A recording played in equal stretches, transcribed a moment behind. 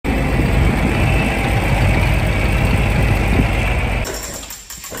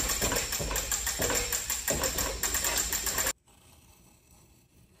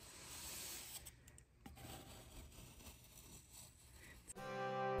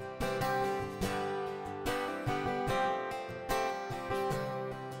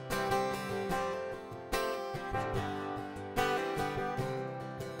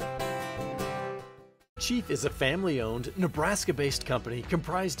Chief is a family-owned, Nebraska-based company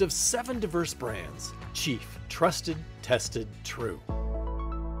comprised of 7 diverse brands. Chief, trusted, tested, true.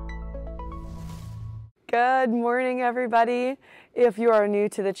 Good morning, everybody. If you are new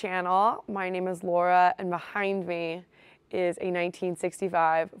to the channel, my name is Laura, and behind me is a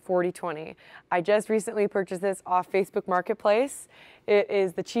 1965 4020. I just recently purchased this off Facebook Marketplace. It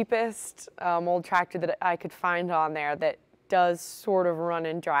is the cheapest old tractor that I could find on there that does sort of run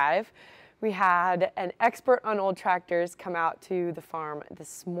and drive. We had an expert on old tractors come out to the farm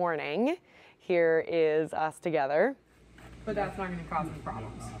this morning. Here is us together. But that's not going to cause any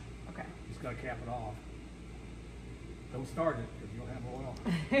problems. Okay. Just got to cap it off. Don't start it because you'll have oil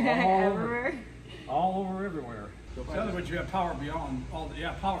Everywhere? all over everywhere. So in other words, you have power beyond all the,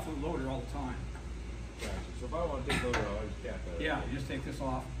 power for the loader all the time. Gotcha. So if I want to take the loader, I'll just cap that. Yeah, you just take this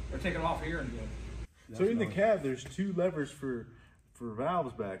off, or take it off here and So in the cab, there's 2 levers for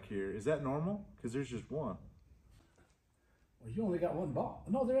valves back here. Is that normal? Because there's just one. Well, you only got 1 box.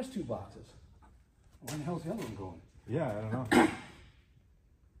 No, there is 2 boxes. Where the hell's the other one going? Yeah, I don't know.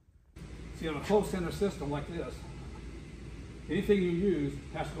 See, on a closed center system like this, anything you use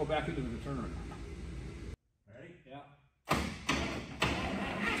has to go back into the return. Ready? Yeah.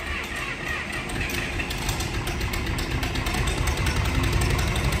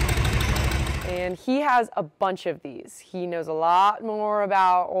 And he has a bunch of these. He knows a lot more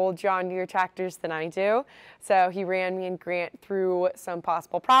about old John Deere tractors than I do. So he ran me and Grant through some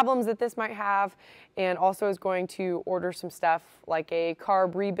possible problems that this might have, and also is going to order some stuff like a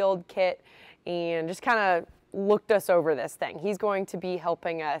carb rebuild kit and just kind of looked us over this thing. He's going to be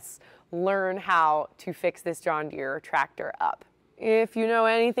helping us learn how to fix this John Deere tractor up. If you know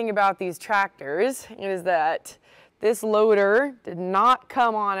anything about these tractors, it is that this loader did not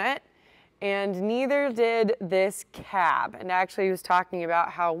come on it, and neither did this cab. And actually he was talking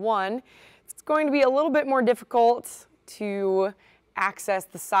about how, one, it's going to be a little bit more difficult to access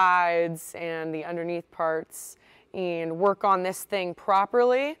the sides and the underneath parts and work on this thing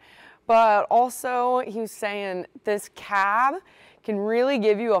properly. But also he was saying this cab can really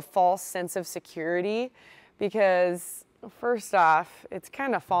give you a false sense of security because first off, it's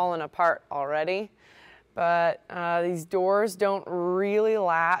kind of fallen apart already. But these doors don't really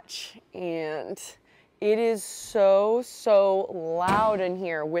latch, and it is so loud in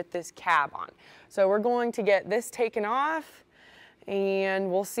here with this cab on. So we're going to get this taken off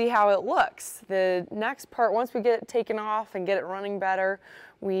and we'll see how it looks. The next part, once we get it taken off and get it running better,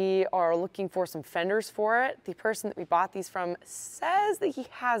 we are looking for some fenders for it. The person that we bought these from says that he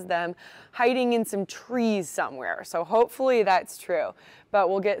has them hiding in some trees somewhere. So hopefully that's true. But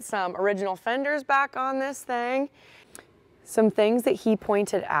we'll get some original fenders back on this thing. Some things that he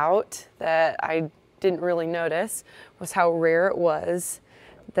pointed out that I didn't really notice was how rare it was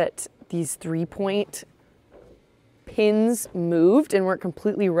that these 3-point pins moved and weren't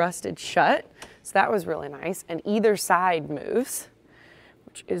completely rusted shut. So that was really nice. And either side moves,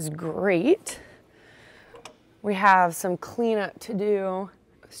 which is great. We have some cleanup to do.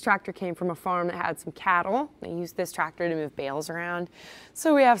 This tractor came from a farm that had some cattle. They used this tractor to move bales around.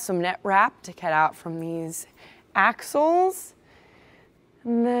 So we have some net wrap to cut out from these axles.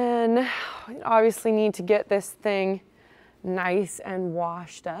 And then we obviously need to get this thing nice and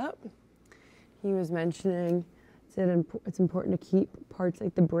washed up. He was mentioning that it's important to keep parts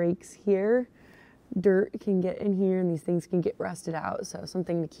like the brakes here. Dirt can get in here and these things can get rusted out, so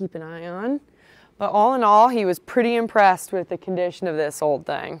something to keep an eye on. But all in all, he was pretty impressed with the condition of this old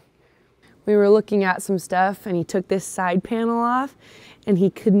thing. We were looking at some stuff and he took this side panel off and he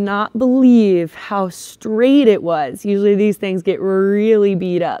could not believe how straight it was. Usually these things get really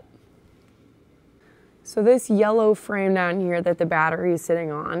beat up. So this yellow frame down here that the battery is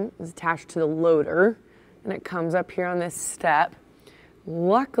sitting on is attached to the loader, and it comes up here on this step.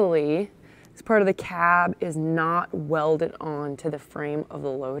 Luckily, this part of the cab is not welded on to the frame of the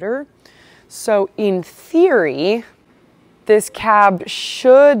loader. So in theory, this cab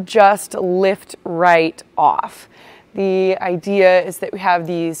should just lift right off. The idea is that we have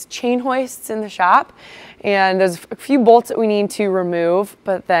these chain hoists in the shop, and there's a few bolts that we need to remove,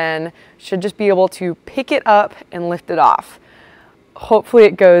 but then should just be able to pick it up and lift it off. Hopefully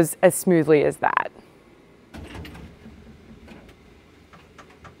it goes as smoothly as that.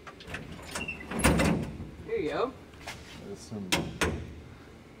 There's some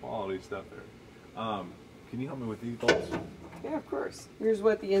quality stuff there. Can you help me with these bolts? Yeah, of course. Here's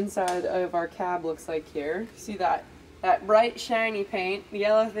what the inside of our cab looks like here. See that bright shiny paint? The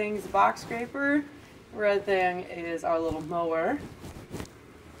yellow thing's the box scraper. The red thing is our little mower.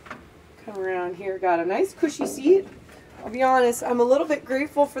 Come around here, got a nice cushy seat. I'll be honest, I'm a little bit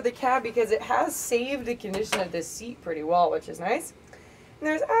grateful for the cab because it has saved the condition of this seat pretty well, which is nice. And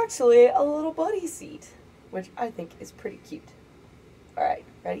there's actually a little buddy seat, which I think is pretty cute. All right,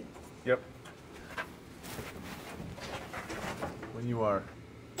 ready? Yep. When you are.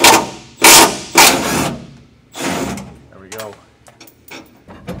 There we go.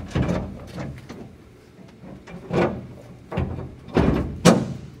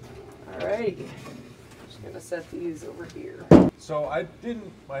 Alrighty. Just gonna set these over here. So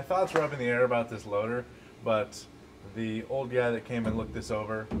my thoughts were up in the air about this loader, but the old guy that came and looked this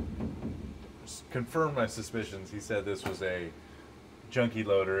over confirmed my suspicions. He said this was a junky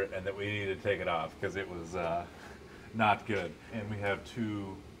loader and that we needed to take it off because it was not good. And we have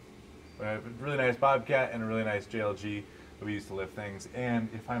a really nice Bobcat and a really nice JLG that we use to lift things. And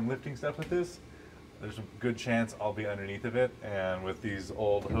if I'm lifting stuff with this, there's a good chance I'll be underneath of it. And with these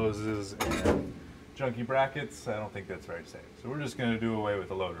old hoses and junky brackets, I don't think that's very safe. So we're just going to do away with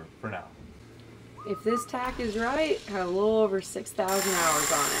the loader for now. If this tack is right, I have a little over 6,000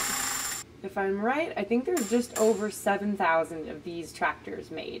 hours on it. If I'm right, I think there's just over 7,000 of these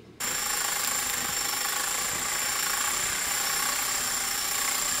tractors made.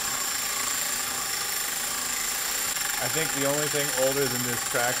 I think the only thing older than this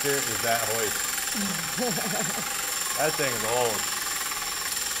tractor is that hoist. That thing is old.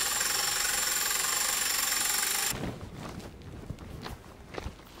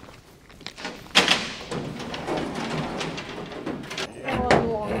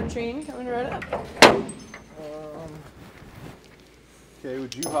 Chain coming right up. Okay,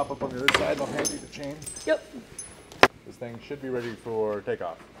 would you hop up on the other side and I'll hand you the chain? Yep. This thing should be ready for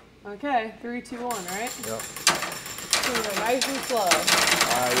takeoff. Okay, 3, 2, 1, right? Yep. So nice and slow.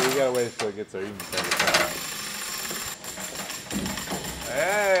 You gotta wait until it gets there. You can take it back.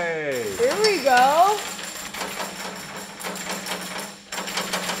 Hey! Here we go.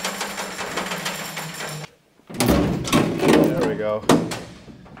 There we go.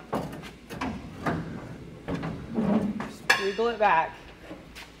 Wiggle it back.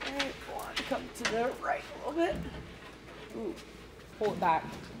 Alright, want to come to the right a little bit. Ooh, pull it back.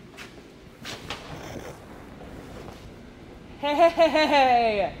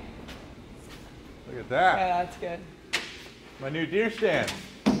 Hey! Look at that. Okay, that's good. My new Deere stand.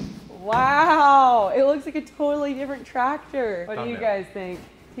 Wow! It looks like a totally different tractor. What do you Thumbnail. guys think?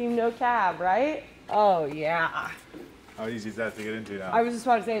 Team no cab, right? Oh, yeah. How easy is that to get into now? I was just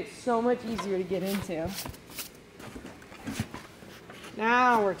about to say it's so much easier to get into.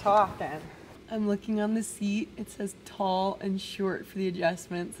 Now we're talking. I'm looking on the seat. It says tall and short for the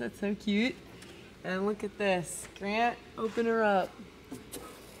adjustments. That's so cute. And look at this. Grant, open her up.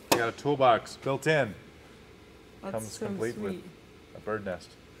 You got a toolbox built in. That's Comes so complete sweet. with a bird nest.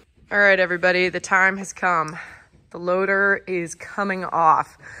 All right, everybody, the time has come. The loader is coming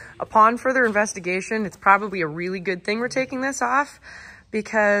off. Upon further investigation, it's probably a really good thing we're taking this off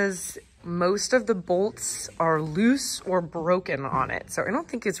because most of the bolts are loose or broken on it. So I don't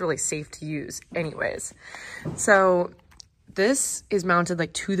think it's really safe to use anyways. So this is mounted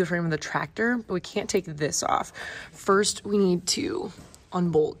like to the frame of the tractor, but we can't take this off. First, we need to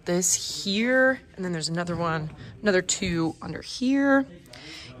unbolt this here, and then there's another one, another two under here,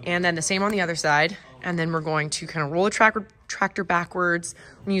 and then the same on the other side. And then we're going to kind of roll the tractor backwards.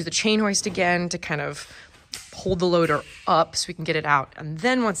 We're gonna use the chain hoist again to kind of hold the loader up so we can get it out. And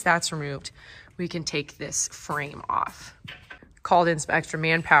then once that's removed, we can take this frame off. Called in some extra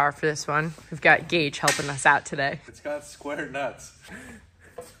manpower for this one. We've got Gage helping us out today. It's got square nuts.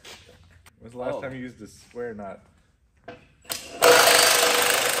 When's the last time you used a square nut?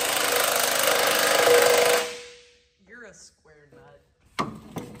 You're a square nut.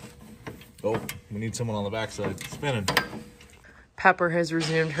 Oh, we need someone on the backside spinning. Pepper has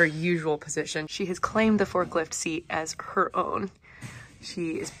resumed her usual position. She has claimed the forklift seat as her own.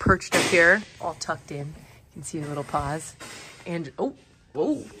 She is perched up here, all tucked in. You can see her little paws. And, oh,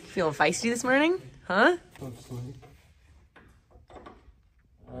 whoa, feeling feisty this morning? Huh?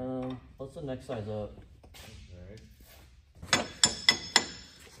 What's the next size up?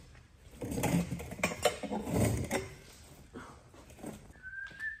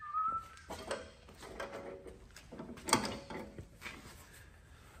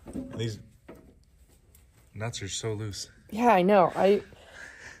 These nuts are so loose. Yeah, I know.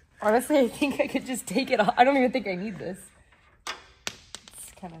 Honestly, I think I could just take it off. I don't even think I need this.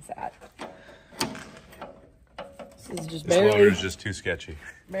 It's kind of sad. This is just This loader's just too sketchy.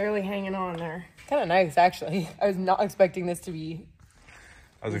 barely hanging on there. Kind of nice, actually. I was not expecting this to be.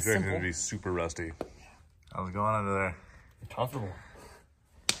 I was expecting it simple. to be super rusty. How's it going under there? Comfortable.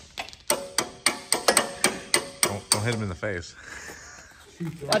 Don't hit him in the face.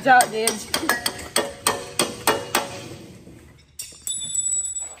 Watch out, James.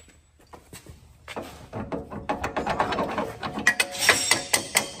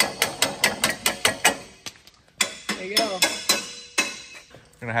 There you go.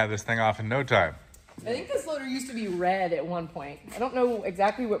 We're gonna have this thing off in no time. I think this loader used to be red at one point. I don't know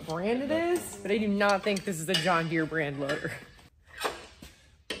exactly what brand it is, but I do not think this is a John Deere brand loader.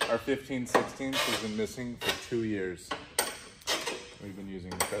 Our 15/16 has been missing for 2 years. We've been using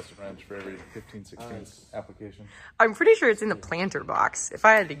the crescent wrench for every 15/16 application. I'm pretty sure it's in the planter box, if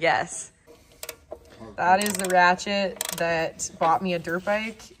I had to guess. That is the ratchet that bought me a dirt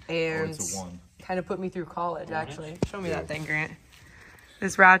bike and it's a one. kind of put me through college, actually. Show me that thing, Grant.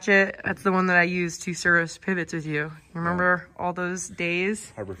 This ratchet, that's the one that I used to service pivots with you. You remember all those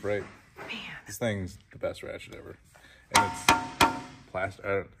days? Harbor Freight. Man. This thing's the best ratchet ever. And it's plastic.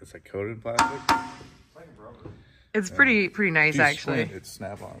 It's like coated in plastic. It's pretty nice, actually. Squint, it's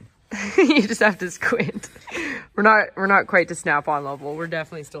snap-on. You just have to squint. We're not quite to snap-on level. We're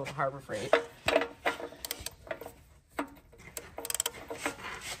definitely still at Harbor Freight.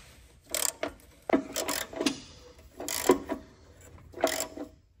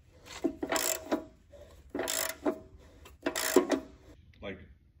 Like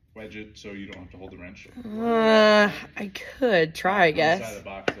wedge it so you don't have to hold the wrench. I could try, I guess. Inside the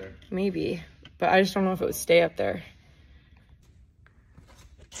box there. Maybe, but I just don't know if it would stay up there.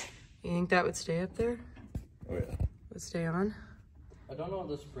 You think that would stay up there? Oh yeah. Would stay on? I don't know what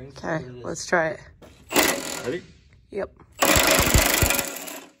the springs. Okay, let's try it. Ready? Yep.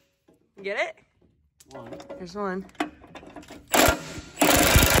 Get it? One. There's one.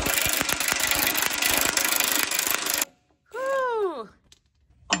 Woo!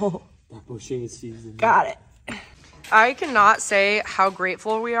 Oh. That bushing is seasoned. Got it. I cannot say how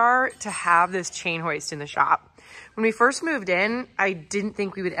grateful we are to have this chain hoist in the shop. When we first moved in, I didn't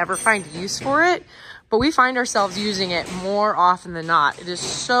think we would ever find use for it, but we find ourselves using it more often than not. It is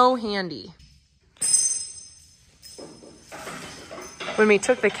so handy. When we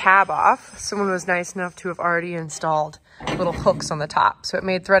took the cab off, someone was nice enough to have already installed little hooks on the top. So it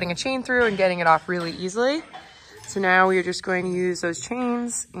made threading a chain through and getting it off really easily. So now we are just going to use those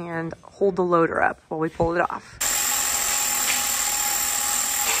chains and hold the loader up while we pull it off.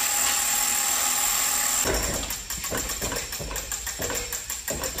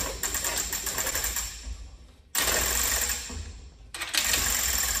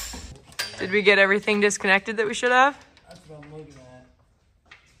 Did we get everything disconnected that we should have? That's what I'm looking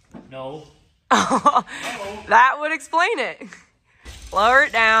at. No. That would explain it. Lower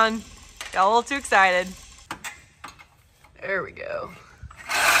it down. Got a little too excited. There we go.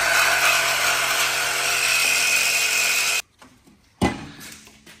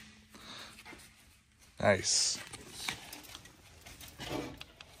 Nice.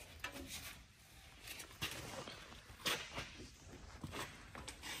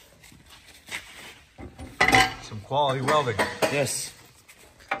 Some quality welding. Yes.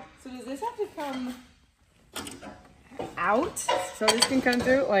 So does this have to come out so this can come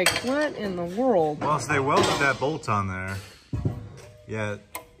through? Like, what in the world? Well, so they welded that bolt on there. Yeah.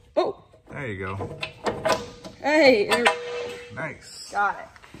 Oh, There you go. hey, there, Nice. got it.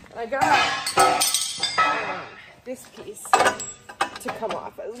 I got this piece to come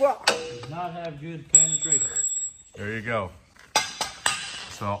off as well. Does not have good penetration. There you go.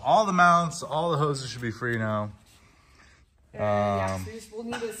 So all the mounts, all the hoses should be free now. Yeah, so we'll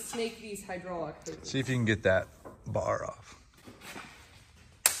need to snake these hydraulic hoses. See if you can get that bar off.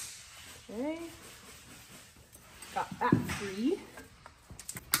 Okay. Got that free.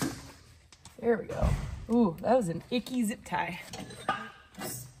 There we go. Ooh, that was an icky zip tie.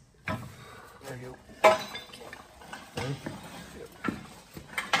 There you go.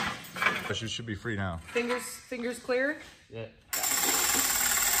 She should be free now. Fingers clear. Yeah.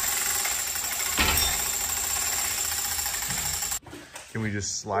 Can we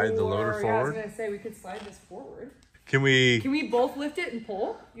just slide the loader Or, forward? Yeah, I was gonna say we could slide this forward. Can we? Can we both lift it and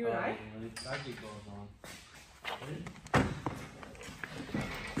pull? You and I? I keep going on.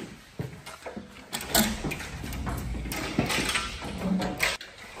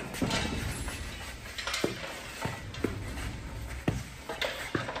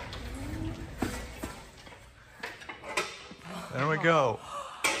 There we go.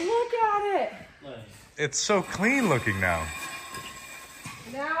 Look at it. Nice. It's so clean looking now.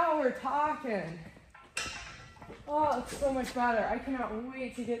 Now we're talking. Oh, it's so much better. I cannot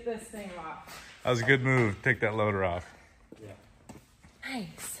wait to get this thing off. That was a good move. Take that loader off. Yeah.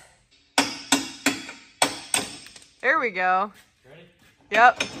 Nice. There we go. Ready?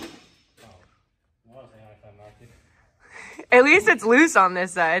 Yep. Oh. I was saying I knocked it. At least it's loose on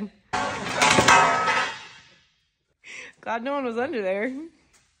this side. Glad no one was under there.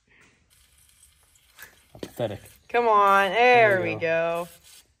 Pathetic. Come on, there we go.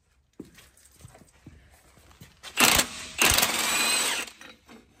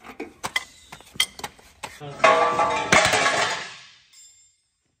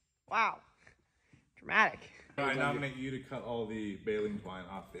 Wow, dramatic. I nominate you to cut all the baling twine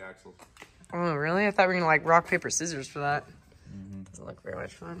off the axles. Oh, really? I thought we were gonna like rock, paper, scissors for that. Doesn't look very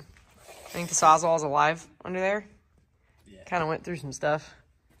much fun. I think the Sawzall's alive under there. Yeah. Kind of went through some stuff.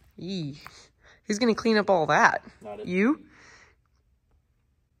 Yee. Who's gonna clean up all that? Not it. You?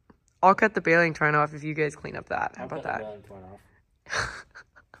 I'll cut the baling twine off if you guys clean up that. How about that?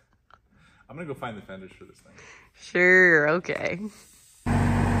 I'm gonna go find the fenders for this thing. Sure, okay.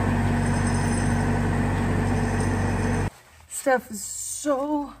 Stuff is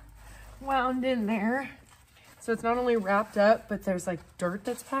so wound in there. So it's not only wrapped up, but there's like dirt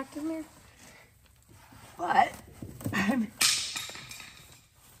that's packed in there. But I'm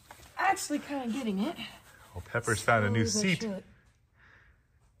actually kind of getting it. Well, Pepper's found a new seat. What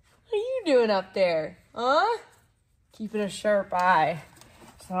are you doing up there? Huh? Keeping a sharp eye.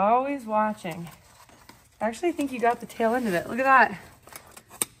 Just always watching. I actually think you got the tail end of it. Look at that.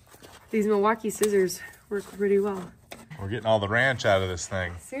 These Milwaukee scissors work pretty well. We're getting all the ranch out of this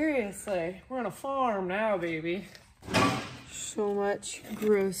thing. Seriously, we're on a farm now, baby. So much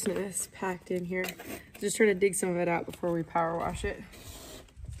grossness packed in here. Just trying to dig some of it out before we power wash it.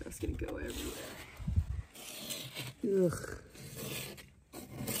 Stuff's gonna go everywhere. Ugh.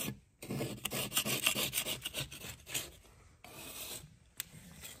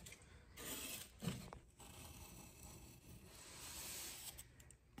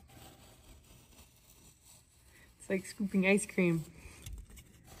 It's like scooping ice cream.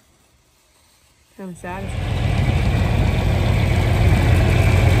 Kind of satisfying.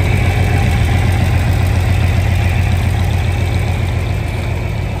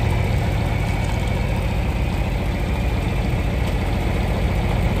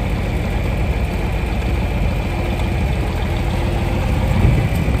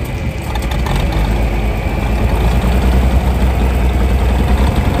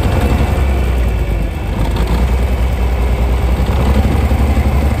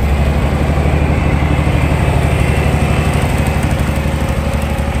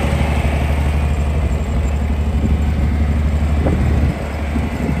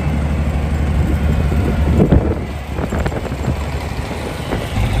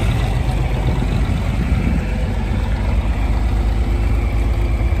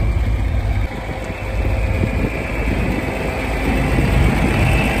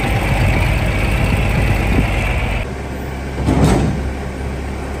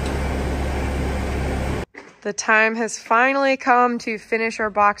 The time has finally come to finish our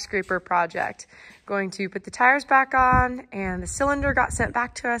box scraper project. Going to put the tires back on, and the cylinder got sent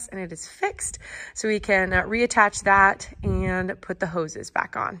back to us and it is fixed. So we can reattach that and put the hoses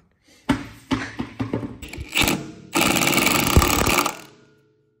back on.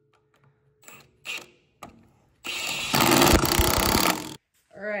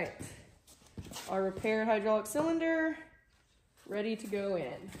 All right, our repaired hydraulic cylinder ready to go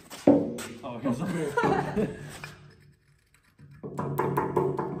in. Oh, here's a I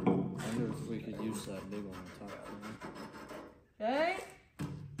wonder if we could use that big one on top. Okay.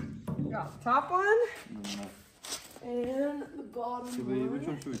 Got the top one. And the bottom one. Which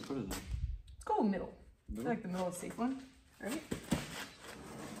one should we put it in? Let's go middle. I feel like the middle is a safe one. Right?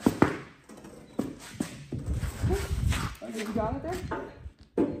 Okay, you got it there?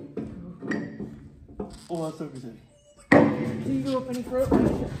 Oh, that's okay. Do you go up any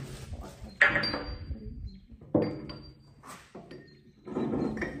further?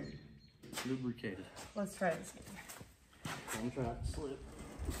 Lubricated. Let's try this again. One try to slip.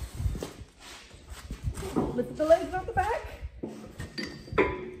 Lift the legs off the back.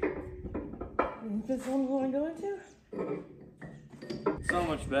 Is this one we want to go into? So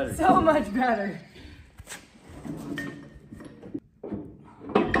much better. So much better.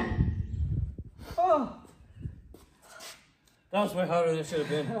 Oh. That was way harder than it should have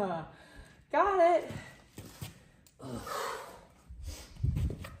been. Got it.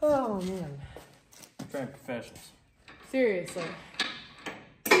 Oh man. Trying professionals. Seriously.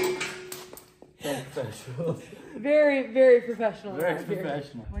 Trying professionals. Very, very professional. Very around here.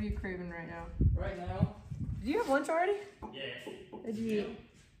 professional. What are you craving right now? Right now? Did you have lunch already? Yeah. Did you eat?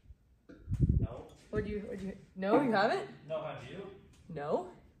 No. What'd you, no, you haven't? No, have you? No?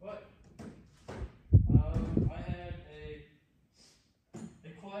 What? I had a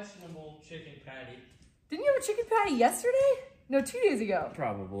questionable chicken patty. Didn't you have a chicken patty yesterday? No, 2 days ago.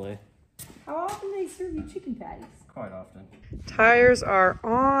 Probably. How often do they serve you chicken patties? Quite often. Tires are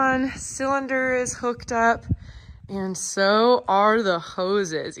on, cylinder is hooked up, and so are the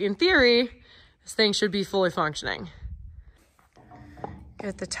hoses. In theory, this thing should be fully functioning.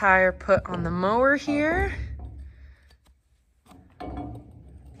 Get the tire put on the mower here.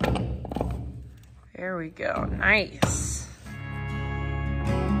 There we go, nice.